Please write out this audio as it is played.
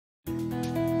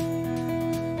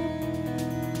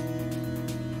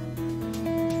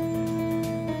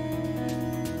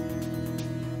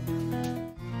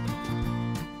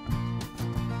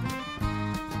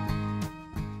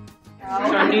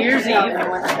New Year's Eve,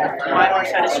 my horse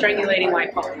had a strangulating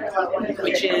white pulp,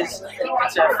 which is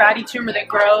it's a fatty tumor that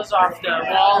grows off the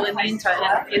wall in the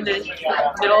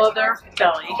middle of their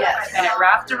belly, and it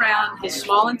wrapped around his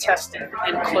small intestine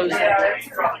and closed it.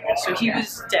 So he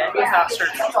was dead without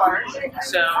surgery.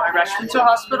 So I rushed him to a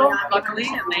hospital, luckily,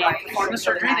 and they performed the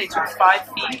surgery. They took 5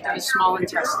 feet of his small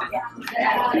intestine,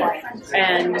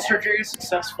 and the surgery was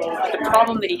successful. The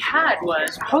problem that he had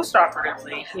was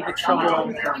post-operatively, he had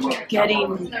trouble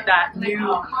getting that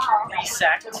new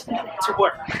resect to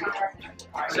work.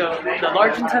 So the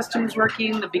large intestine was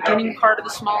working, the beginning part of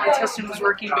the small intestine was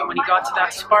working, but when he got to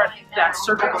that spot, that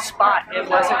surgical spot, it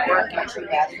wasn't working.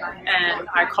 And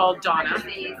I called Donna,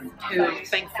 who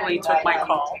thankfully took my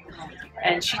call,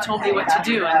 and she told me what to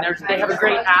do. And they have a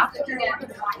great app.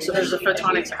 So there's a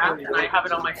Photonic app, and I have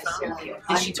it on my phone.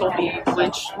 And she told me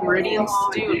which meridians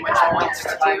to do and which points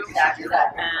to do.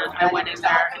 And I went in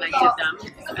there and I did them.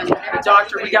 And the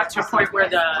doctor, we got to a point where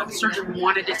the surgeon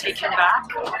wanted to take him back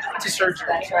to surgery,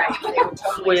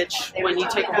 which when you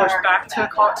take a horse back to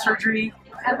surgery,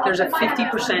 there's a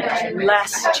 50%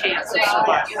 less chance of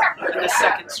survival in the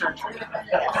second surgery.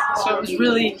 So it was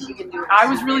really, I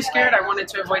was really scared. I wanted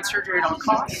to avoid surgery at all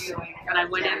costs. And I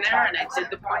went in there and I did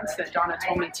the points that Donna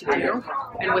told me to do.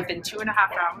 And within 2.5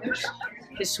 hours,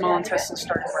 his small intestine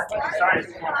started working.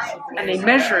 And they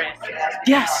measure it.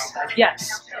 Yes.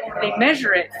 They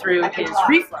measure it through his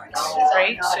reflux,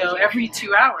 right? So every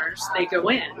 2 hours, they go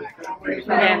in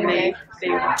and they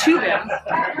tube him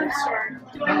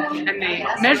and they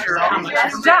measure how much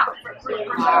comes out.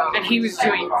 And he was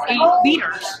doing 8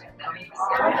 liters.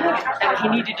 And he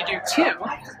needed to do 2,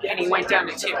 and he went down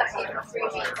to 2.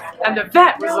 And the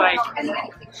vet was like,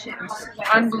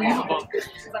 unbelievable.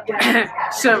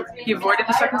 So he avoided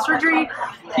the second surgery.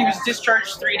 He was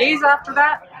discharged 3 days after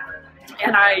that.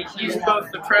 And I used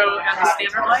both the Pro and the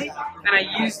Standard Light, and I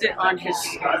used it on his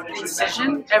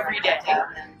incision every day.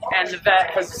 And the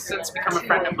vet has since become a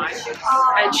friend of mine.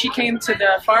 And she came to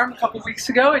the farm a couple weeks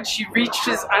ago, and she reached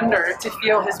his under to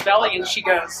feel his belly, and she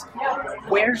goes,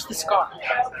 "Where's the scar?"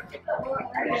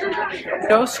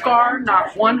 No scar,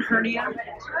 not one hernia,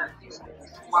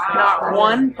 not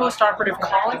one post-operative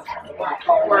colic.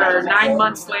 We're 9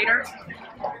 months later.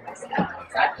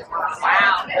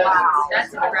 Wow,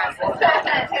 that's impressive.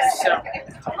 So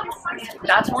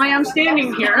that's why I'm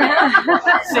standing here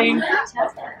saying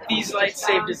these lights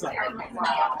saved his life.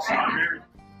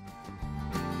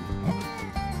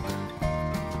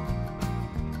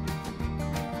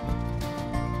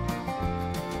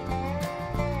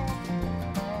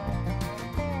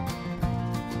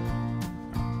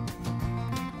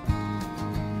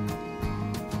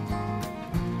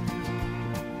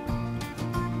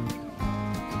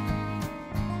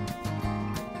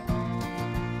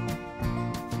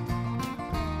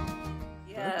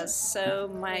 So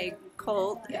my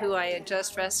colt, who I had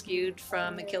just rescued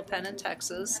from Kilpenn,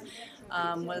 Texas,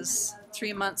 was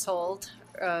 3 months old,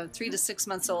 3 to 6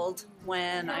 months old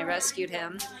when I rescued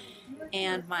him,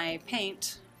 and my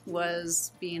paint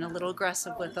was being a little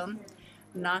aggressive with him,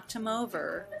 knocked him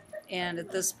over, and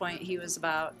at this point he was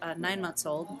about 9 months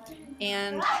old,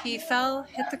 and he fell,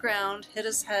 hit the ground, hit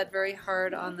his head very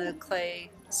hard on the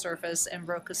clay surface, and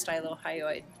broke a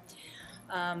stylohyoid.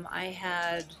 I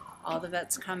had all the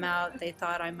vets come out. They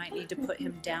thought I might need to put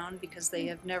him down because they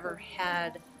have never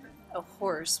had a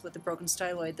horse with a broken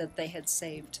styloid that they had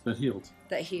saved. That healed.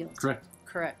 That healed. Correct.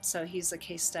 Correct. So he's a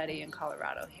case study in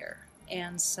Colorado here.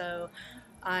 And so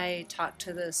I talked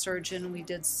to the surgeon. We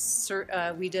did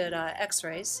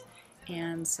x-rays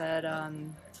and said,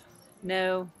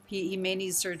 no, he may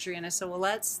need surgery. And I said, well,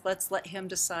 let's let him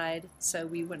decide. So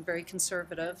we went very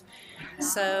conservative.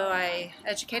 So I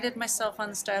educated myself on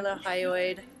the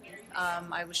stylohyoid.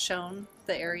 I was shown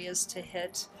the areas to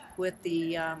hit with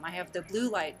the, I have the blue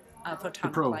light,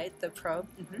 Photonic light, the Pro.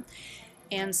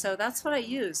 And so that's what I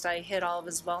used. I hit all of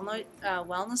his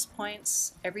wellness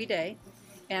points every day,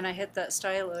 and I hit that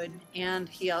styloid. And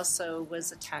he also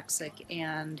was ataxic,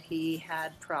 and he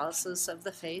had paralysis of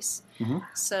the face.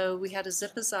 So we had to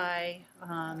zip his eye.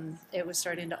 It was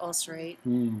starting to ulcerate.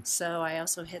 So I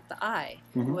also hit the eye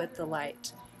with the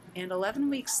light. And 11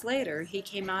 weeks later, he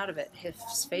came out of it.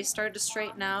 His face started to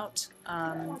straighten out,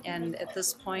 and at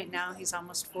this point now he's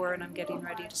almost 4, and I'm getting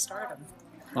ready to start him.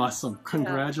 Awesome.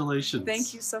 Congratulations.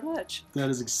 Thank you so much. That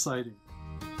is exciting.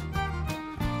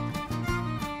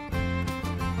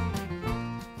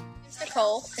 This is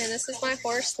Nicole, and this is my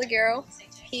horse, Ligero.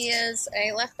 He is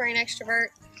a left brain extrovert,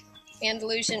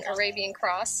 Andalusian Arabian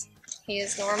cross. He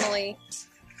is normally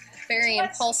very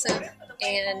impulsive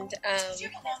and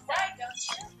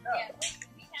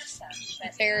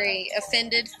very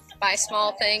offended by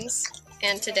small things.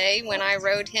 And today when I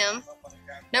rode him,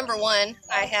 number one,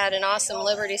 I had an awesome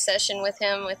liberty session with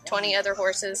him with 20 other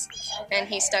horses, and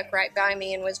he stuck right by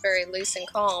me and was very loose and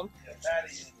calm.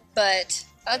 But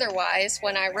otherwise,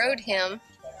 when I rode him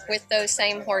with those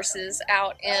same horses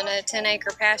out in a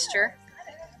 10-acre pasture,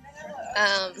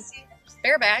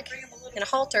 bareback in a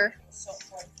halter,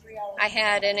 I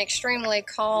had an extremely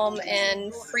calm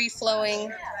and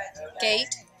free-flowing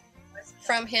gait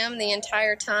from him the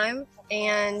entire time,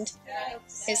 and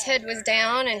his head was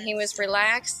down and he was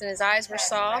relaxed and his eyes were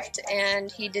soft,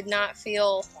 and he did not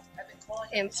feel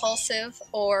impulsive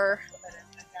or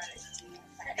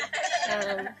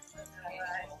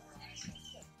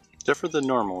Different than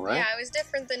normal, right? yeah, it was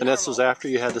different than And normal. this was after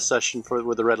you had the session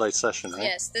with the red light session, right?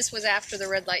 Yes, this was after the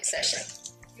red light session.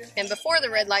 And before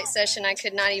the red light session, I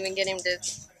could not even get him to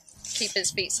keep his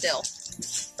feet still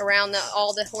around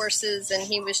all the horses, and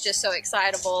he was just so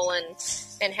excitable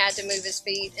and had to move his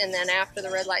feet. And then after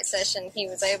the red light session, he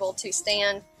was able to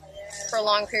stand for a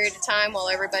long period of time while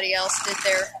everybody else did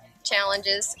their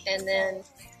challenges, and then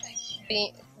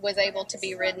was able to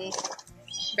be ridden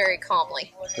very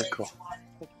calmly. Very cool.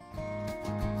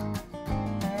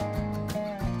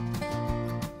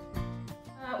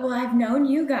 Well, I've known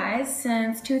you guys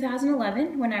since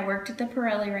 2011 when I worked at the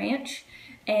Pirelli Ranch,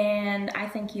 and I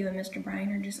think you and Mr.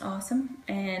 Bryan are just awesome.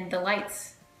 And the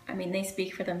lights, I mean, they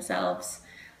speak for themselves.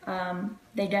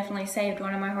 They definitely saved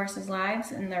one of my horse's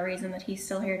lives, and the reason that he's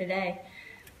still here today.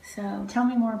 So tell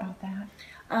me more about that.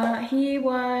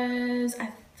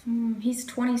 He's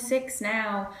 26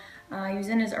 now. He was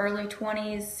in his early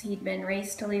 20s. He'd been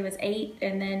raced till he was 8,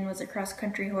 and then was a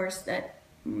cross-country horse that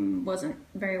wasn't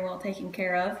very well taken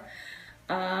care of.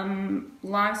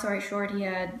 Long story short, he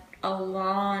had a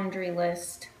laundry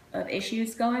list of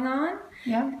issues going on.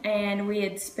 Yeah. And we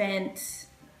had spent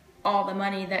all the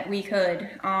money that we could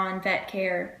on vet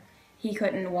care. He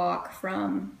couldn't walk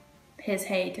from his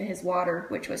hay to his water,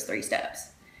 which was 3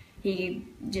 steps. He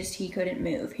couldn't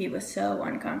move. He was so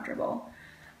uncomfortable.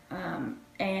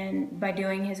 And by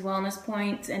doing his wellness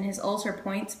points and his ulcer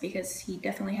points, because he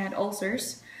definitely had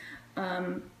ulcers,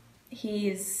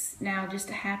 he's now just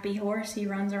a happy horse. He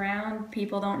runs around.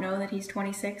 People don't know that he's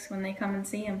 26 when they come and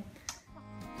see him.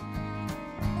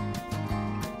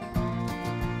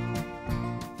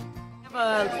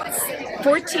 I have a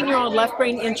 14-year-old left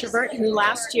brain introvert who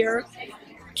last year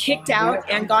kicked out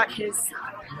and got his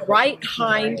right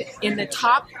hind in the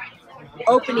top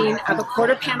opening of a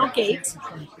quarter panel gate.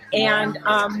 And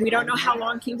we don't know how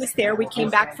long he was there. We came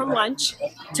back from lunch.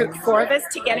 Took 4 of us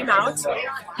to get him out.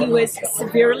 He was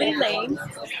severely lame.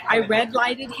 I red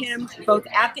lighted him both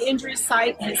at the injury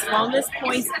site, his wellness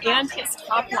points, and his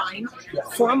top line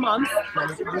for a month.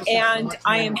 And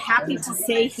I am happy to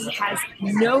say he has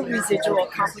no residual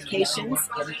complications.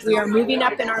 We are moving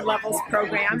up in our levels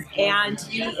program, and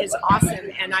he is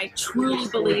awesome. And I truly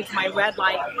believe my red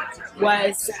light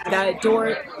was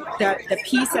the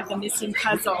piece of the missing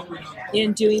puzzle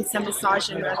in doing some massage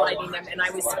and red lighting them, and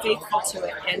I was faithful to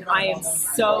it, and I am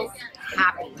so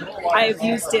happy. I have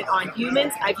used it on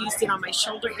humans. I've used it on my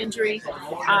shoulder injury.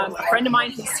 A friend of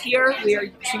mine who's here, we are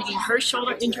treating her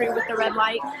shoulder injury with the red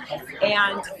light,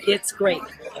 and it's great.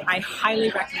 I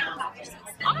highly recommend it.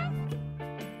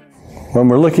 When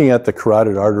we're looking at the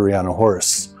carotid artery on a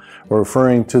horse, we're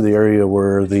referring to the area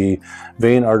where the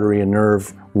vein, artery, and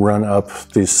nerve run up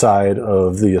the side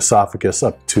of the esophagus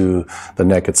up to the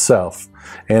neck itself.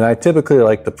 And I typically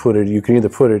like to put it, you can either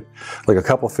put it like a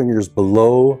couple fingers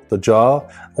below the jaw,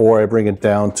 or I bring it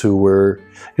down to where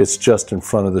it's just in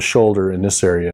front of the shoulder in this area.